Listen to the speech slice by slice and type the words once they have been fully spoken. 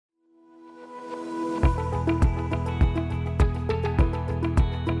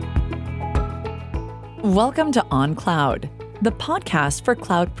Welcome to On Cloud, the podcast for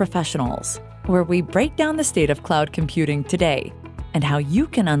cloud professionals, where we break down the state of cloud computing today and how you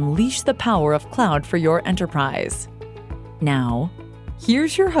can unleash the power of cloud for your enterprise. Now,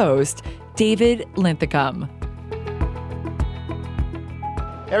 here's your host, David Linthicum.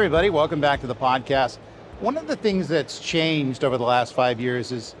 Hey everybody, welcome back to the podcast. One of the things that's changed over the last 5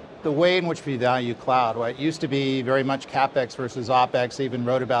 years is the way in which we value cloud. Right? It used to be very much CapEx versus OpEx. I even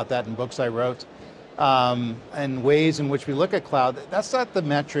wrote about that in books I wrote. And ways in which we look at cloud, that's not the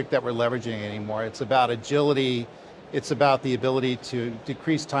metric that we're leveraging anymore. It's about agility. It's about the ability to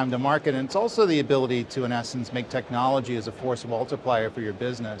decrease time to market. And it's also the ability to, in essence, make technology as a force multiplier for your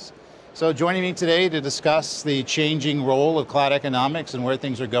business. So joining me today to discuss the changing role of cloud economics and where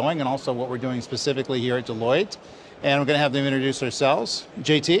things are going, and also what we're doing specifically here at Deloitte. And we're going to have them introduce ourselves.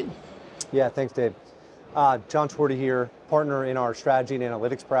 JT? Yeah, thanks, Dave. John Twardy here, partner in our strategy and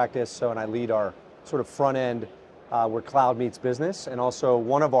analytics practice. And I lead our sort of front end where cloud meets business, and also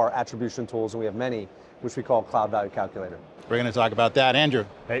one of our attribution tools, and we have many, which we call Cloud Value Calculator. We're going to talk about that. Andrew.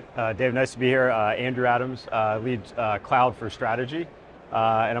 Hey, Dave, nice to be here. Andrew Adams, lead cloud for strategy,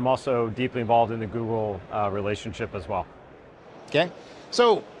 and I'm also deeply involved in the Google relationship as well. Okay,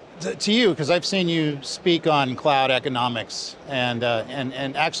 so to you, because I've seen you speak on cloud economics and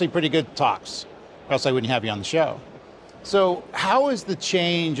actually pretty good talks, or else I wouldn't have you on the show. So how is the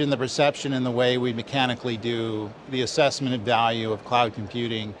change in the perception in the way we mechanically do the assessment of value of cloud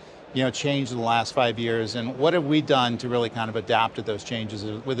computing, changed in the last 5 years, and what have we done to really kind of adapt to those changes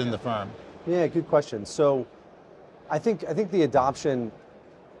within the firm? Yeah, good question. So I think the adoption,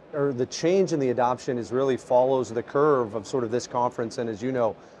 or the change in the adoption, is really follows the curve of sort of this conference, and as you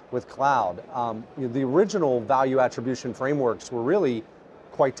know, with cloud. The original value attribution frameworks were really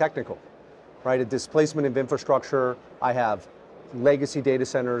quite technical. Right, a displacement of infrastructure. I have legacy data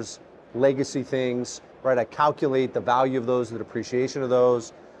centers, legacy things, right? I calculate the value of those, the depreciation of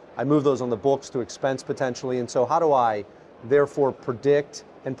those. I move those on the books to expense potentially. And so how do I therefore predict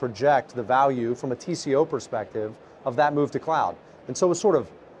and project the value from a TCO perspective of that move to cloud? And so it was sort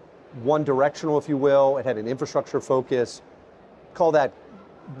of one directional, if you will. It had an infrastructure focus. Call that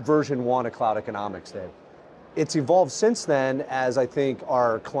version 1 of cloud economics, Dave. It's evolved since then as I think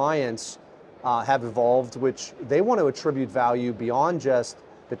our clients have evolved, which they want to attribute value beyond just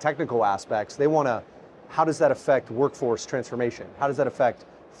the technical aspects. They want to, how does that affect workforce transformation? How does that affect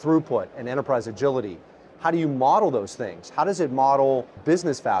throughput and enterprise agility? How do you model those things? How does it model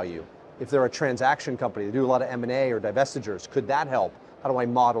business value? If they're a transaction company, they do a lot of M&A or divestitures, could that help? How do I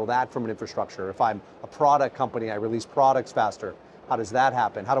model that from an infrastructure? If I'm a product company, I release products faster. How does that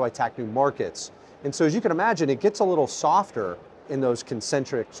happen? How do I attack new markets? And so as you can imagine, it gets a little softer in those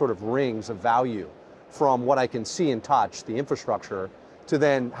concentric sort of rings of value, from what I can see and touch, the infrastructure, to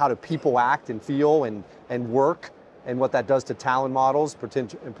then how do people act and feel and work, and what that does to talent models,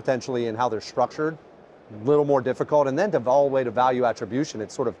 potentially, and how they're structured. A little more difficult. And then all the way to value attribution,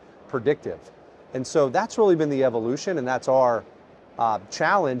 it's sort of predictive. And so that's really been the evolution, and that's our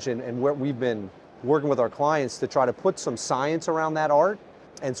challenge, and where we've been working with our clients to try to put some science around that art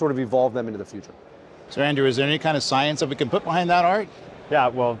and sort of evolve them into the future. So Andrew, is there any kind of science that we can put behind that art? Yeah,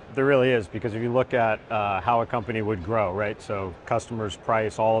 well, there really is, because if you look at how a company would grow, right? So customers,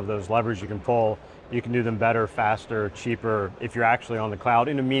 price, all of those levers you can pull, you can do them better, faster, cheaper, if you're actually on the cloud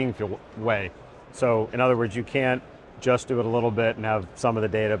in a meaningful way. So in other words, you can't just do it a little bit and have some of the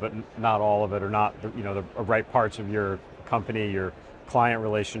data, but not all of it, or not the right parts of your company, your client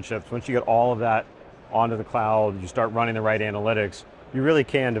relationships. Once you get all of that onto the cloud, you start running the right analytics, you really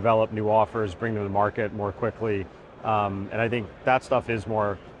can develop new offers, bring them to market more quickly. And I think that stuff is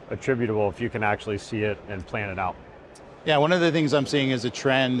more attributable if you can actually see it and plan it out. Yeah, one of the things I'm seeing as a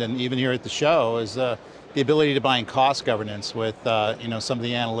trend, and even here at the show, is the ability to bind cost governance with some of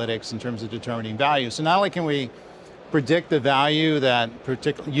the analytics in terms of determining value. So not only can we predict the value that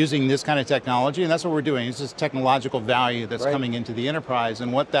using this kind of technology, and that's what we're doing, it's this technological value that's coming into the enterprise,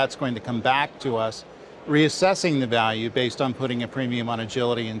 and what that's going to come back to us, reassessing the value based on putting a premium on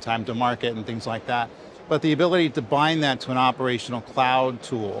agility and time to market and things like that. But the ability to bind that to an operational cloud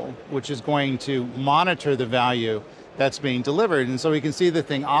tool, which is going to monitor the value that's being delivered. And so we can see the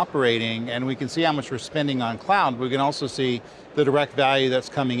thing operating, and we can see how much we're spending on cloud. We can also see the direct value that's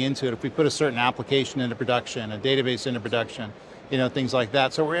coming into it. If we put a certain application into production, a database into production, things like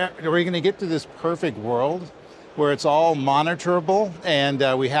that. So we're going to get to this perfect world where it's all monitorable,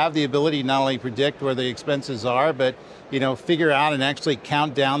 and we have the ability to not only predict where the expenses are, but figure out and actually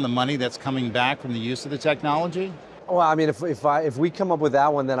count down the money that's coming back from the use of the technology. Well, I mean, if we come up with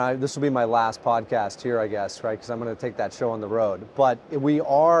that one, then this will be my last podcast here, I guess, right? Because I'm going to take that show on the road. But we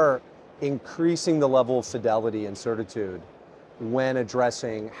are increasing the level of fidelity and certitude when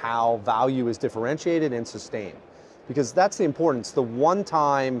addressing how value is differentiated and sustained. Because that's the importance, the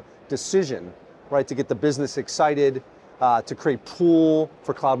one-time decision, right, to get the business excited, to create pull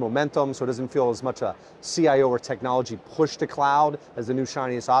for cloud momentum so it doesn't feel as much a CIO or technology push to cloud as the new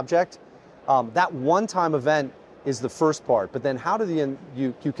shiniest object. That one-time event is the first part, but then how do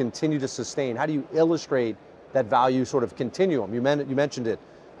you continue to sustain? How do you illustrate that value sort of continuum? You mentioned it,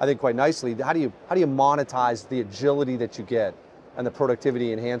 I think, quite nicely. How do you monetize the agility that you get and the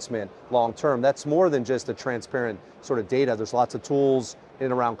productivity enhancement long term? That's more than just a transparent sort of data. There's lots of tools in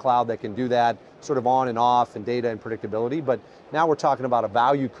and around cloud that can do that, sort of on and off, and data and predictability. But now we're talking about a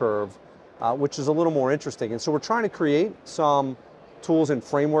value curve, which is a little more interesting. And so we're trying to create some tools and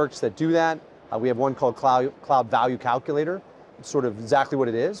frameworks that do that. We have one called Cloud Value Calculator. It's sort of exactly what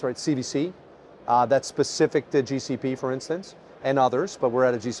it is, right? CVC. That's specific to GCP, for instance, and others, but we're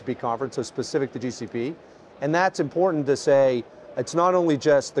at a GCP conference, so specific to GCP. And that's important to say, it's not only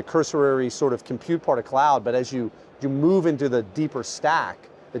just the cursory sort of compute part of cloud, but as you move into the deeper stack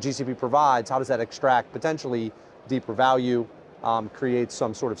that GCP provides, how does that extract potentially deeper value, create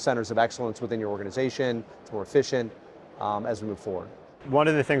some sort of centers of excellence within your organization, it's more efficient as we move forward. One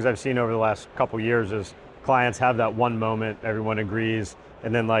of the things I've seen over the last couple of years is clients have that one moment, everyone agrees,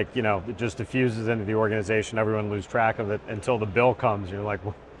 and then it just diffuses into the organization, everyone loses track of it until the bill comes, you're like,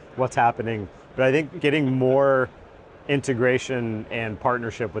 what's happening? But I think getting more integration and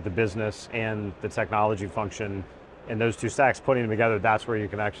partnership with the business and the technology function and those two stacks, putting them together, that's where you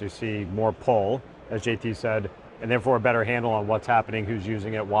can actually see more pull, as JT said, and therefore a better handle on what's happening, who's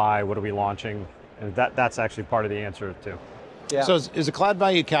using it, why, what are we launching, and that's actually part of the answer too. Yeah. So is a cloud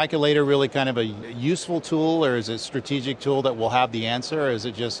value calculator really kind of a useful tool, or is it a strategic tool that will have the answer, or is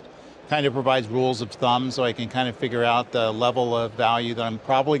it just kind of provides rules of thumb so I can kind of figure out the level of value that I'm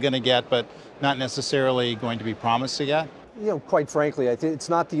probably going to get, but not necessarily going to be promised to get? Quite frankly, I think it's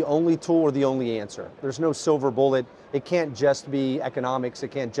not the only tool or the only answer. There's no silver bullet. It can't just be economics.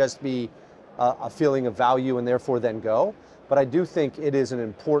 It can't just be a feeling of value and therefore then go. But I do think it is an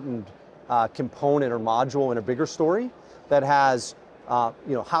important component or module in a bigger story that has how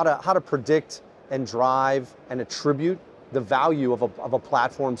to predict and drive and attribute the value of a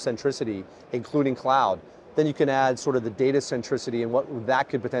platform centricity, including cloud. Then you can add sort of the data centricity and what that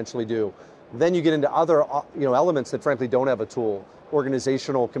could potentially do. Then you get into other elements that frankly don't have a tool,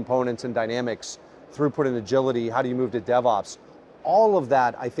 organizational components and dynamics, throughput and agility, how do you move to DevOps? All of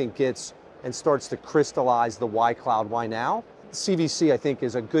that, I think, gets and starts to crystallize the why cloud, why now. CVC, I think,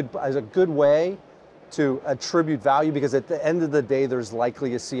 is a good way to attribute value, because at the end of the day, there's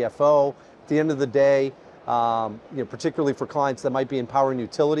likely a CFO. At the end of the day, particularly for clients that might be in power and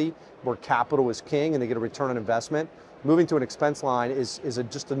utility, where capital is king and they get a return on investment, moving to an expense line is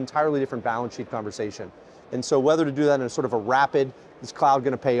just an entirely different balance sheet conversation. And so whether to do that in a sort of a rapid, is cloud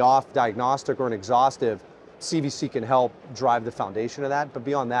going to pay off, diagnostic, or an exhaustive, CVC can help drive the foundation of that. But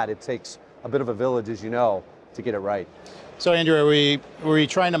beyond that, it takes a bit of a village, as you know, to get it right. So Andrew, are we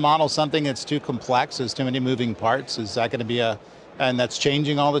trying to model something that's too complex, there's too many moving parts? Is that going to be and that's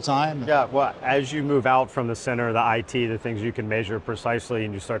changing all the time? Yeah, well, as you move out from the center, the IT, the things you can measure precisely,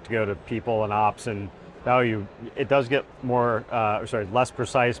 and you start to go to people and ops and value, it does get more, less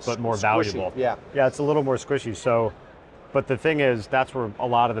precise, but more valuable. Yeah, it's a little more squishy. So, but the thing is, that's where a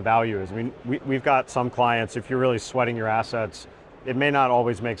lot of the value is. I mean, we've got some clients, if you're really sweating your assets, it may not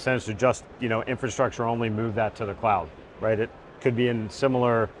always make sense to just, infrastructure only move that to the cloud, right? It could be in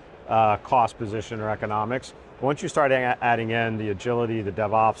similar cost position or economics. Once you start adding in the agility, the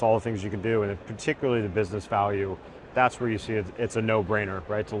DevOps, all the things you can do, and particularly the business value, that's where you see it's a no-brainer,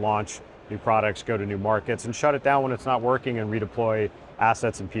 right? To launch new products, go to new markets, and shut it down when it's not working and redeploy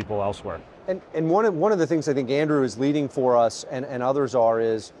assets and people elsewhere. And one of the things I think Andrew is leading for us and others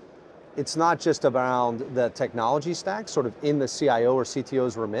is, it's not just around the technology stack, sort of in the CIO or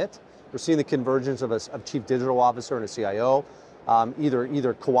CTO's remit. We're seeing the convergence of a chief digital officer and a CIO,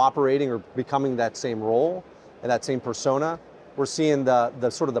 either cooperating or becoming that same role and that same persona. We're seeing the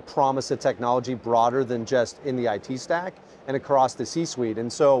sort of the promise of technology broader than just in the IT stack and across the C-suite.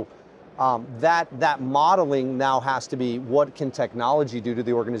 And so that modeling now has to be, what can technology do to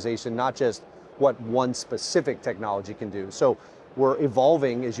the organization, not just what one specific technology can do. So we're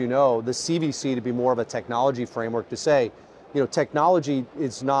evolving, as you know, the CVC to be more of a technology framework to say, technology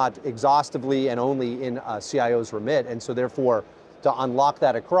is not exhaustively and only in a CIO's remit, and so therefore, to unlock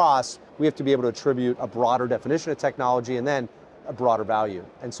that across, we have to be able to attribute a broader definition of technology and then a broader value.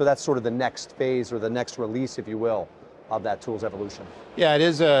 And so that's sort of the next phase, or the next release, if you will, of that tool's evolution. Yeah, it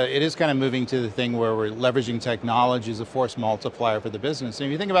is kind of moving to the thing where we're leveraging technology as a force multiplier for the business. And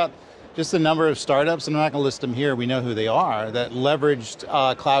if you think about just the number of startups, and I'm not going to list them here, we know who they are, that leveraged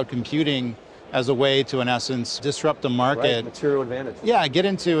cloud computing as a way to, in essence, disrupt the market. Right, material advantage. Yeah, get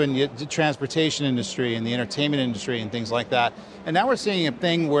into the transportation industry and the entertainment industry and things like that. And now we're seeing a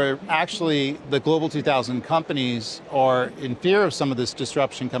thing where actually the Global 2000 companies are in fear of some of this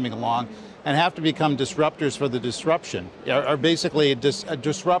disruption coming along and have to become disruptors for the disruption, or basically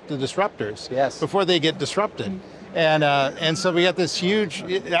disrupt the disruptors before they get disrupted. And so we got this huge,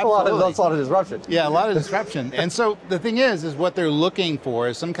 that's a lot of disruption. Yeah, a lot of disruption. And so the thing is what they're looking for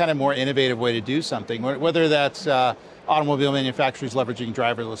is some kind of more innovative way to do something, whether that's automobile manufacturers leveraging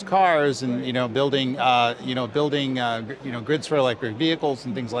driverless cars and building grids for electric vehicles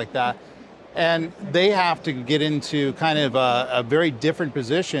and things like that. And they have to get into kind of a very different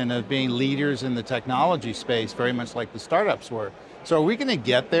position of being leaders in the technology space, very much like the startups were. So are we going to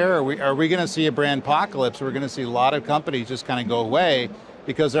get there? Are we going to see a brand apocalypse? We're going to see a lot of companies just kind of go away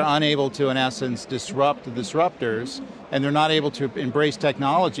because they're unable to, in essence, disrupt the disruptors, and they're not able to embrace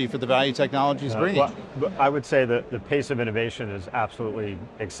technology for the value technology is bringing. Well, I would say that the pace of innovation is absolutely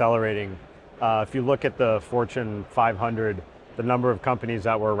accelerating. If you look at the Fortune 500, the number of companies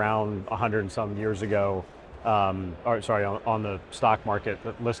that were around 100 and some years ago, on the stock market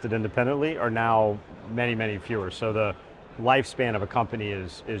listed independently are now many, many fewer. So the lifespan of a company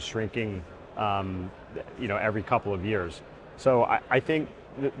is shrinking, every couple of years. So I think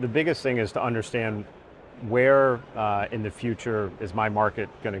the biggest thing is to understand where in the future is my market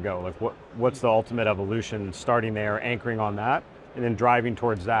going to go? Like what's the ultimate evolution, starting there, anchoring on that, and then driving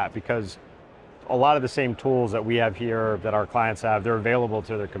towards that, because a lot of the same tools that we have here that our clients have, they're available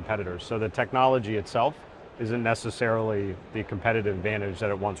to their competitors. So the technology itself isn't necessarily the competitive advantage that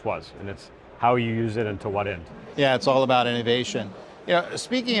it once was, and it's how you use it and to what end. Yeah, it's all about innovation.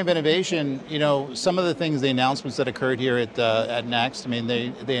 Speaking of innovation, some of the things, the announcements that occurred here at Next, I mean,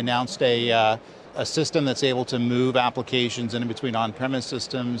 they announced a system that's able to move applications in between on-premise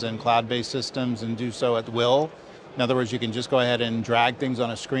systems and cloud-based systems and do so at will. In other words, you can just go ahead and drag things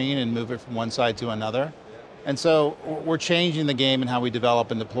on a screen and move it from one side to another. And so we're changing the game in how we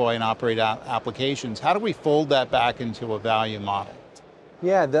develop and deploy and operate applications. How do we fold that back into a value model?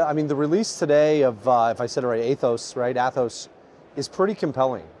 Yeah, the release today of, if I said it right, Athos, is pretty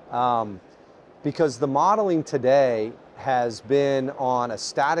compelling because the modeling today has been on a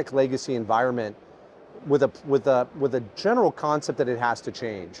static legacy environment with a general concept that it has to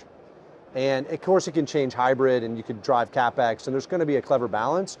change. And of course it can change hybrid and you could drive CapEx and there's going to be a clever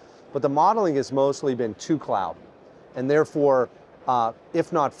balance, but the modeling has mostly been to cloud. And therefore,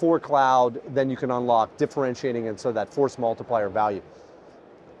 if not for cloud, then you can unlock differentiating and so that force multiplier value.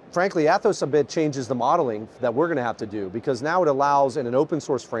 Frankly, Athos a bit changes the modeling that we're going to have to do because now it allows in an open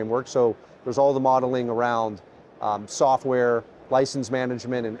source framework, so there's all the modeling around software, license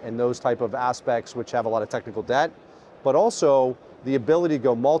management, and those type of aspects which have a lot of technical debt, but also the ability to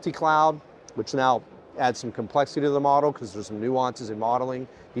go multi-cloud, which now adds some complexity to the model because there's some nuances in modeling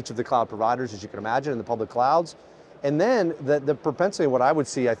each of the cloud providers, as you can imagine, in the public clouds. And then the propensity, what I would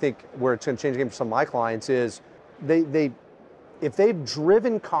see, I think, where it's going to change the game for some of my clients is if they've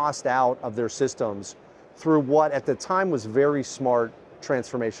driven cost out of their systems through what at the time was very smart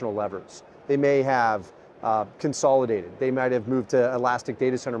transformational levers. They may have consolidated. They might have moved to elastic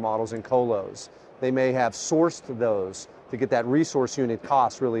data center models and colos. They may have sourced those to get that resource unit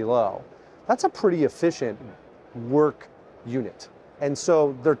cost really low. That's a pretty efficient work unit. And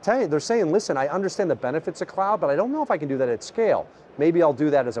so they're saying, listen, I understand the benefits of cloud, but I don't know if I can do that at scale. Maybe I'll do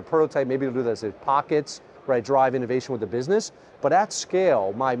that as a prototype, maybe I'll do that as pockets where I drive innovation with the business. But at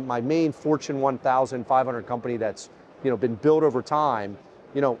scale, my main Fortune 1,000, 500 company that's been built over time,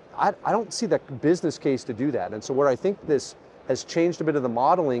 I don't see the business case to do that. And so where I think this has changed a bit of the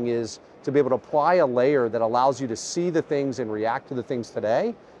modeling is to be able to apply a layer that allows you to see the things and react to the things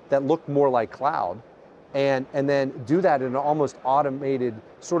today that look more like cloud, and then do that in an almost automated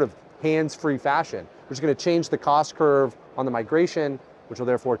sort of hands-free fashion, which is going to change the cost curve on the migration, which will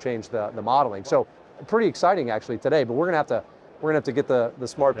therefore change the modeling. So pretty exciting actually today, but we're going to have to get the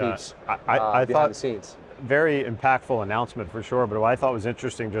smart peeps I behind thought the scenes. Very impactful announcement for sure, but what I thought was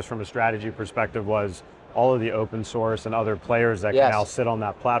interesting just from a strategy perspective was all of the open source and other players that can now sit on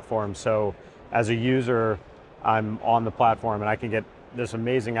that platform. So as a user, I'm on the platform and I can get this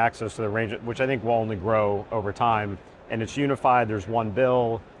amazing access to the range, which I think will only grow over time. And it's unified, there's one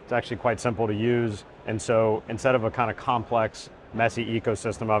bill, it's actually quite simple to use. And so instead of a kind of complex, messy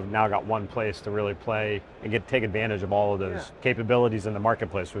ecosystem, I've now got one place to really play and take advantage of all of those capabilities in the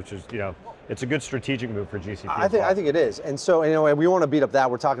marketplace, which is, it's a good strategic move for GCP. I think it is. And so, we want to beat up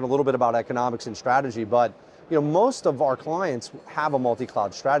that. We're talking a little bit about economics and strategy, but most of our clients have a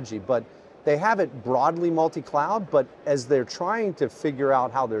multi-cloud strategy, but they have it broadly multi-cloud, but as they're trying to figure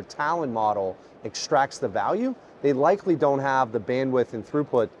out how their talent model extracts the value, they likely don't have the bandwidth and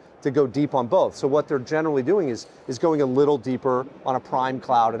throughput to go deep on both. So what they're generally doing is going a little deeper on a prime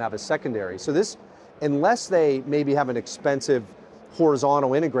cloud and have a secondary. So this, unless they maybe have an expensive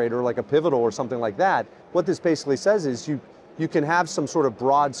horizontal integrator like a Pivotal or something like that, what this basically says is you can have some sort of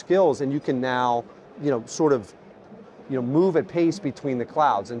broad skills and you can now, move at pace between the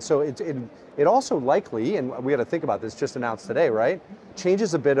clouds. And so it also likely, and we got to think about this, just announced today, right?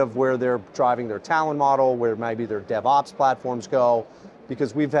 Changes a bit of where they're driving their talent model, where maybe their DevOps platforms go,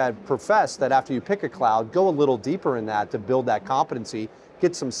 because we've had professed that after you pick a cloud, go a little deeper in that to build that competency,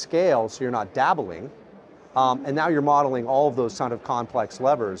 get some scale so you're not dabbling, and now you're modeling all of those kind of complex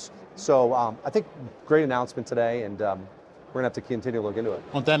levers. So I think great announcement today, and we're going to have to continue to look into it.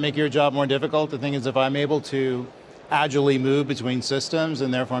 Won't that make your job more difficult? The thing is, if I'm able to agilely move between systems,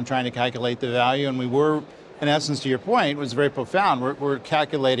 and therefore I'm trying to calculate the value, and we were, in essence, to your point, was very profound. We're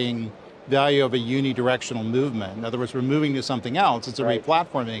calculating value of a unidirectional movement. In other words, we're moving to something else. It's a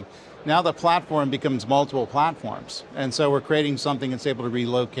replatforming. Now the platform becomes multiple platforms. And so we're creating something that's able to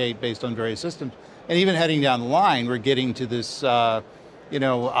relocate based on various systems. And even heading down the line, we're getting to this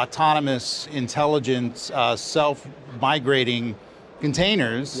autonomous, intelligent, self-migrating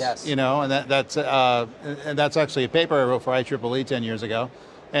containers. Yes. And that's actually a paper I wrote for IEEE 10 years ago.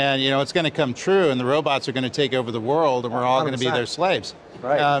 And it's going to come true, and the robots are going to take over the world, and we're all going to be their slaves.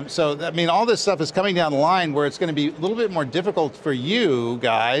 Right. So all this stuff is coming down the line where it's going to be a little bit more difficult for you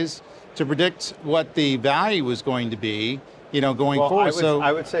guys to predict what the value is going to be, going forward.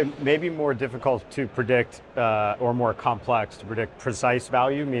 I would say maybe more difficult to predict, or more complex to predict precise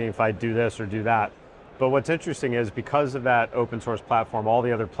value, meaning if I do this or do that. But what's interesting is because of that open source platform, all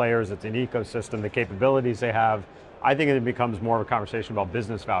the other players, it's an ecosystem, the capabilities they have, I think it becomes more of a conversation about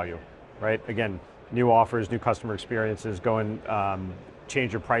business value, right? Again, new offers, new customer experiences, go and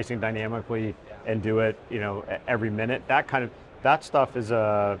change your pricing dynamically and do it, every minute. That stuff is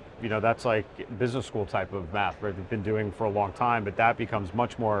that's like business school type of math, right? We've been doing for a long time, but that becomes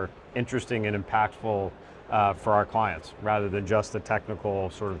much more interesting and impactful for our clients, rather than just the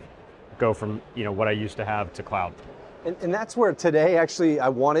technical sort of go from what I used to have to cloud. And that's where today, actually, I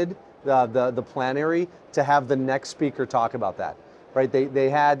wanted the plenary to have the next speaker talk about that, right? They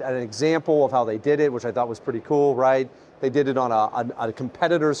had an example of how they did it, which I thought was pretty cool, right? They did it on a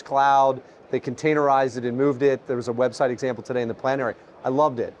competitor's cloud. They containerized it and moved it. There was a website example today in the plenary. I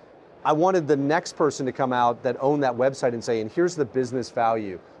loved it. I wanted the next person to come out that owned that website and say, and here's the business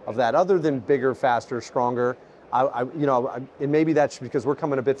value of that, other than bigger, faster, stronger. And maybe that's because we're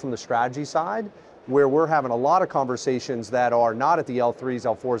coming a bit from the strategy side, where we're having a lot of conversations that are not at the L3s,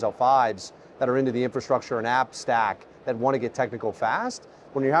 L4s, L5s, that are into the infrastructure and app stack that want to get technical fast.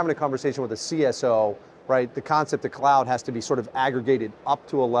 When you're having a conversation with a CSO, right, the concept of cloud has to be sort of aggregated up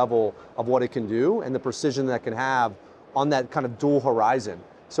to a level of what it can do and the precision that it can have on that kind of dual horizon.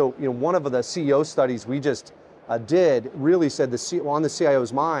 So, one of the CEO studies we just did really said on the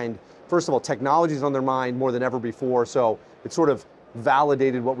CIO's mind, first of all, technology is on their mind more than ever before, so it sort of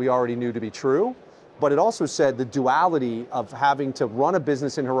validated what we already knew to be true. But it also said the duality of having to run a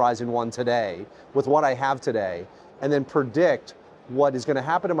business in Horizon 1 today with what I have today, and then predict what is going to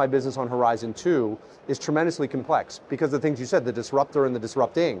happen to my business on Horizon 2 is tremendously complex, because the things you said, the disruptor and the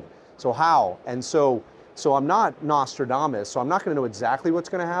disrupting. So how? And so I'm not Nostradamus, so I'm not going to know exactly what's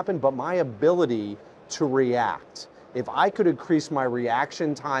going to happen, but my ability to react. If I could increase my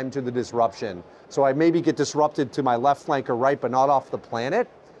reaction time to the disruption, so I maybe get disrupted to my left flank or right, but not off the planet,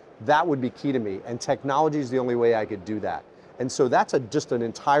 that would be key to me. And technology is the only way I could do that. And so that's just an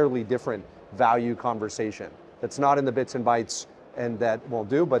entirely different value conversation. That's not in the bits and bytes, and that won't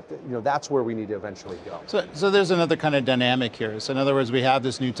do, but that's where we need to eventually go. So there's another kind of dynamic here. So in other words, we have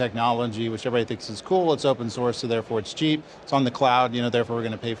this new technology, which everybody thinks is cool, it's open source, so therefore it's cheap, it's on the cloud, therefore we're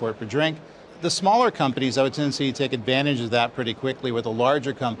going to pay for it per drink. The smaller companies, I would tend to see take advantage of that pretty quickly, where the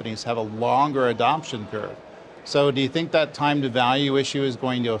larger companies have a longer adoption curve. So do you think that time to value issue is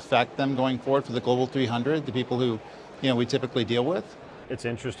going to affect them going forward for the Global 300, the people who we typically deal with? It's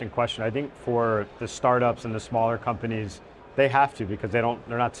an interesting question. I think for the startups and the smaller companies, they have to, because they're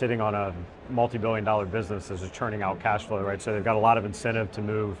not sitting on a multi-billion-dollar business that's just churning out cash flow, right? So they've got a lot of incentive to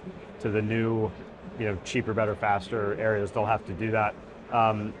move to the new, cheaper, better, faster areas. They'll have to do that.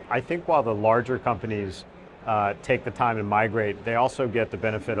 I think while the larger companies take the time to migrate, they also get the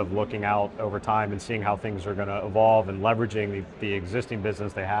benefit of looking out over time and seeing how things are going to evolve and leveraging the existing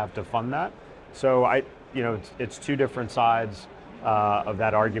business they have to fund that. So it's two different sides of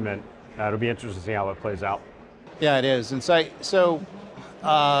that argument. It'll be interesting to see how it plays out. Yeah, it is. And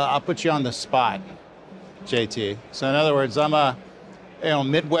I'll put you on the spot, JT. So in other words, I'm a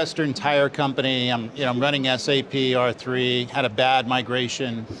Midwestern tire company. I'm running SAP R3, had a bad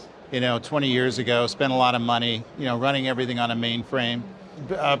migration 20 years ago, spent a lot of money, running everything on a mainframe.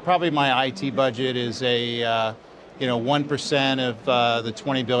 Probably my IT budget is a 1% of the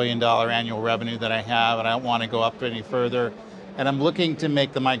 $20 billion annual revenue that I have, and I don't want to go up any further. And I'm looking to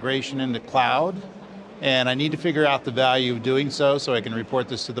make the migration into cloud, and I need to figure out the value of doing so I can report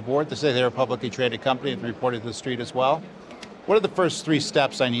this to the board. To say they're a publicly traded company and report it to the street as well. What are the first 3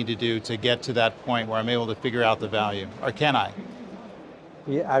 steps I need to do to get to that point where I'm able to figure out the value, or can I?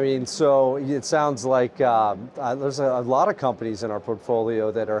 Yeah, I mean, so it sounds like there's a lot of companies in our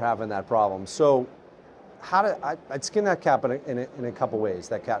portfolio that are having that problem. So I'd skin that cat in a couple ways.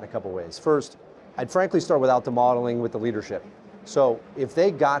 First, I'd frankly start without the modeling with the leadership. So if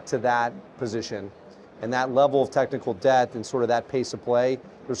they got to that position and that level of technical debt and sort of that pace of play,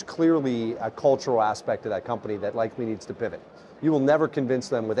 there's clearly a cultural aspect to that company that likely needs to pivot. You will never convince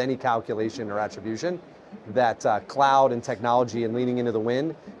them with any calculation or attribution that cloud and technology and leaning into the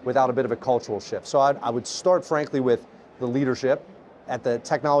wind without a bit of a cultural shift. So I would start frankly with the leadership at the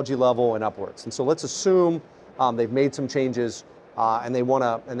technology level and upwards. And so let's assume they've made some changes and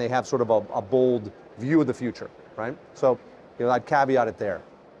they have sort of a bold view of the future, right? So I'd caveat it there.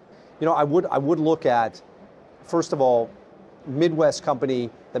 I would look at, first of all, Midwest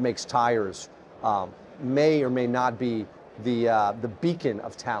company that makes tires may or may not be the beacon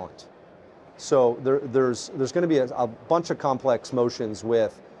of talent. So there's going to be a bunch of complex motions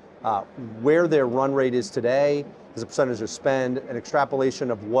with where their run rate is today as a percentage of spend, an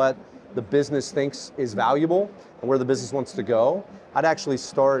extrapolation of what the business thinks is valuable and where the business wants to go. I'd actually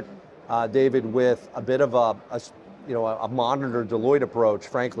start, David, with a bit of a monitored Deloitte approach,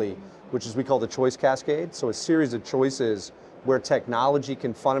 frankly, which is we call the choice cascade. So a series of choices where technology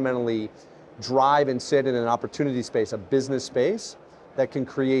can fundamentally drive and sit in an opportunity space, a business space that can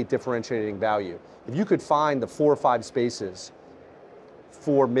create differentiating value. If you could find the 4 or 5 spaces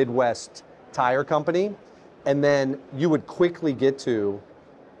for Midwest Tire Company, and then you would quickly get to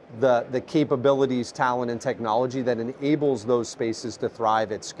the capabilities, talent, and technology that enables those spaces to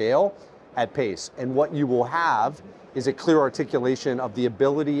thrive at scale, at pace. And what you will have is a clear articulation of the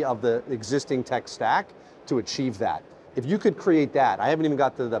ability of the existing tech stack to achieve that. If you could create that, I haven't even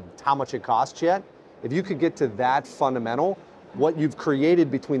got to how much it costs yet. If you could get to that fundamental, what you've created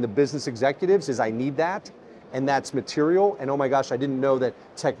between the business executives is I need that, and that's material, and oh my gosh, I didn't know that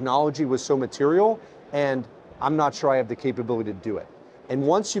technology was so material, and I'm not sure I have the capability to do it. And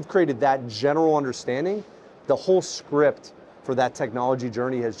once you've created that general understanding, the whole script for that technology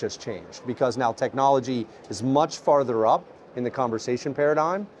journey has just changed, because now technology is much farther up in the conversation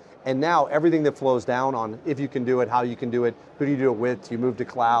paradigm. And now everything that flows down on if you can do it, how you can do it, who do you do it with, do you move to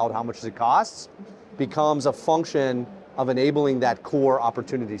cloud, how much does it cost, becomes a function of enabling that core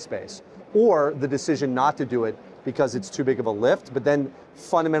opportunity space. Or the decision not to do it because it's too big of a lift, but then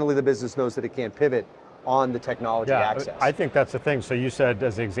fundamentally the business knows that it can't pivot on the technology access. I think that's the thing. So you said,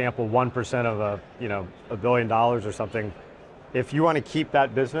 as an example, 1% of $1 billion or something. If you want to keep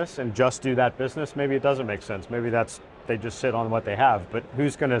that business and just do that business, maybe it doesn't make sense. Maybe they just sit on what they have. But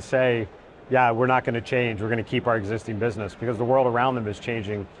who's going to say, yeah, we're not going to change, we're going to keep our existing business? Because the world around them is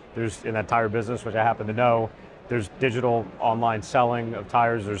changing. There's, in that tire business, which I happen to know, there's digital online selling of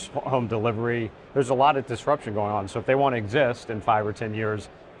tires, there's home delivery. There's a lot of disruption going on. So if they want to exist in 5 or 10 years,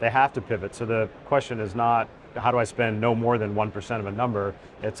 they have to pivot. So the question is not, how do I spend no more than 1% of a number?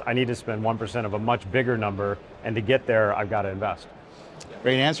 It's, I need to spend 1% of a much bigger number, and to get there, I've got to invest.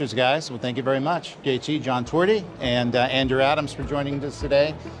 Great answers, guys. Well, thank you very much. JT, John Twerdy, and Andrew Adams for joining us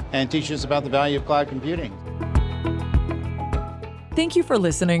today and teaching us about the value of cloud computing. Thank you for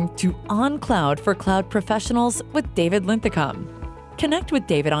listening to On Cloud for Cloud Professionals with David Linthicum. Connect with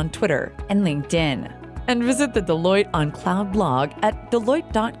David on Twitter and LinkedIn. And visit the Deloitte on Cloud blog at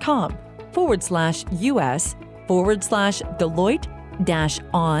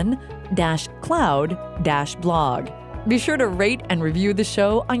deloitte.com/us/Deloitte-on-cloud-blog. Be sure to rate and review the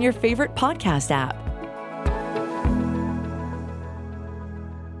show on your favorite podcast app.